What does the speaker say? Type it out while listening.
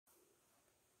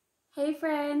Hey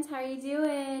friends, how are you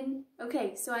doing?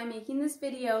 Okay, so I'm making this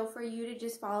video for you to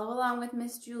just follow along with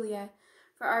Miss Julia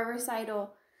for our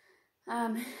recital.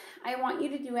 I want you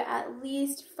to do it at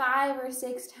least 5 or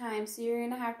 6 times, so you're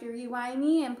gonna have to rewind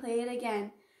me and play it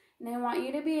again. And I want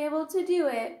you to be able to do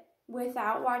it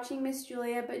without watching Miss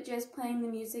Julia, but just playing the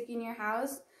music in your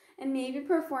house, and maybe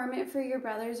perform it for your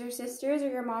brothers or sisters or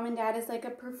your mom and dad as like a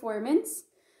performance,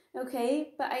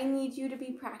 okay? But I need you to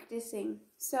be practicing.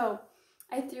 So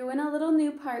I threw in a little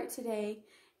new part today,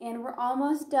 and we're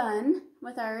almost done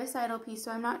with our recital piece,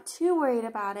 so I'm not too worried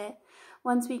about it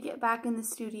once we get back in the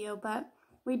studio, but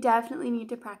we definitely need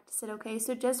to practice it, okay?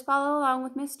 So just follow along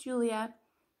with Miss Julia,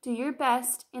 do your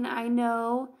best, and I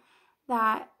know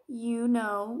that you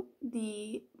know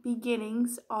the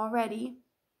beginnings already.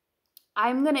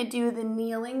 I'm gonna do the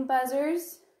kneeling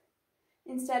buzzers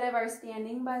instead of our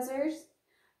standing buzzers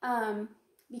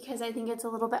because I think it's a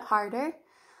little bit harder.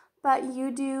 But you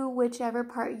do whichever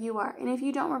part you are. And if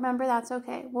you don't remember, that's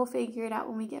okay. We'll figure it out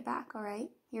when we get back, all right?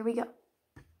 Here we go.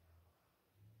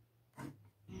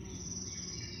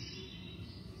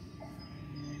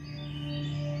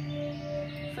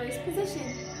 First position.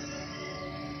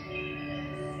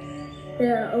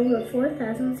 There are over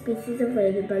 4,000 species of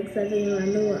ladybugs living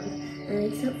around the world, and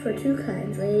except for 2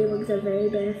 kinds, ladybugs are very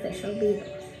beneficial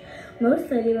beetles. Most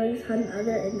ladybugs hunt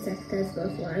other insects as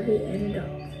both larvae and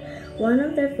adults. One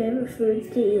of their favorite foods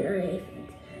to eat are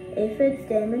aphids. Aphids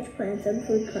damage plants and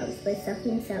food crops by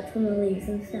sucking sap from the leaves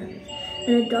and stems.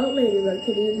 An adult ladybug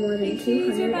could eat more than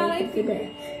 200 aphids a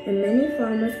day, and many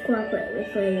farmers cooperate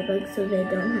with ladybugs so they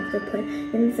don't have to put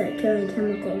insect-killing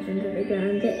chemicals into the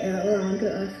ground, the air, or onto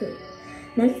our food.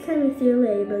 Next time you see a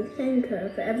ladybug, thank her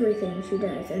for everything she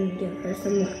does and give her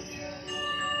some love.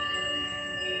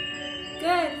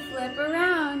 Good. Flip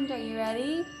around. Are you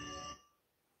ready?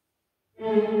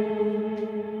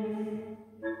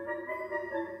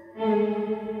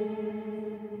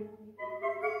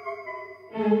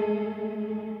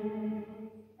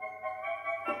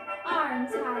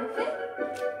 Arms high, fit.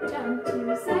 Jump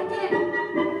to second.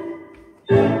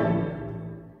 Good.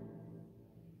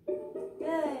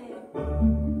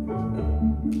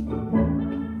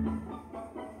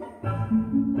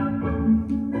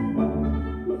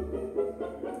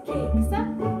 Kicks up.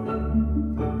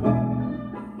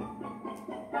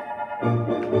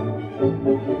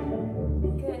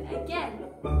 Good. Again.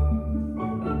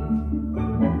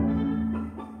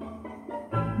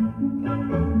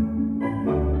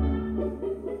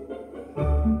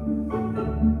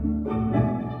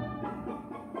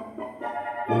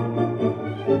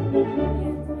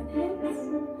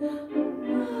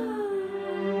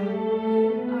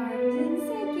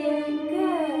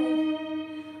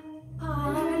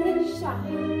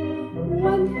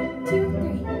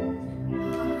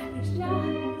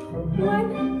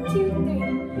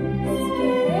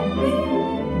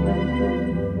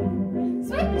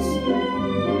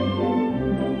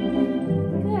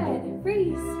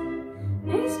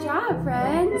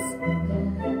 Friends.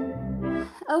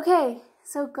 Okay,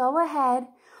 so go ahead,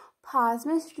 pause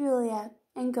Miss Julia,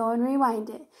 and go and rewind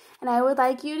it. And I would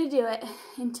like you to do it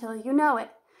until you know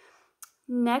it.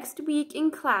 Next week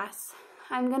in class,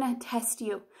 I'm going to test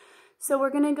you. So we're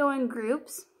going to go in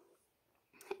groups,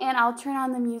 and I'll turn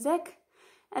on the music,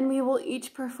 and we will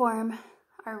each perform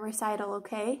our recital,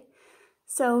 okay?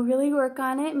 So really work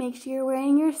on it. Make sure you're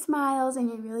wearing your smiles and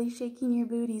you're really shaking your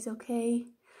booties, okay?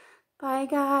 Bye,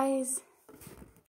 guys.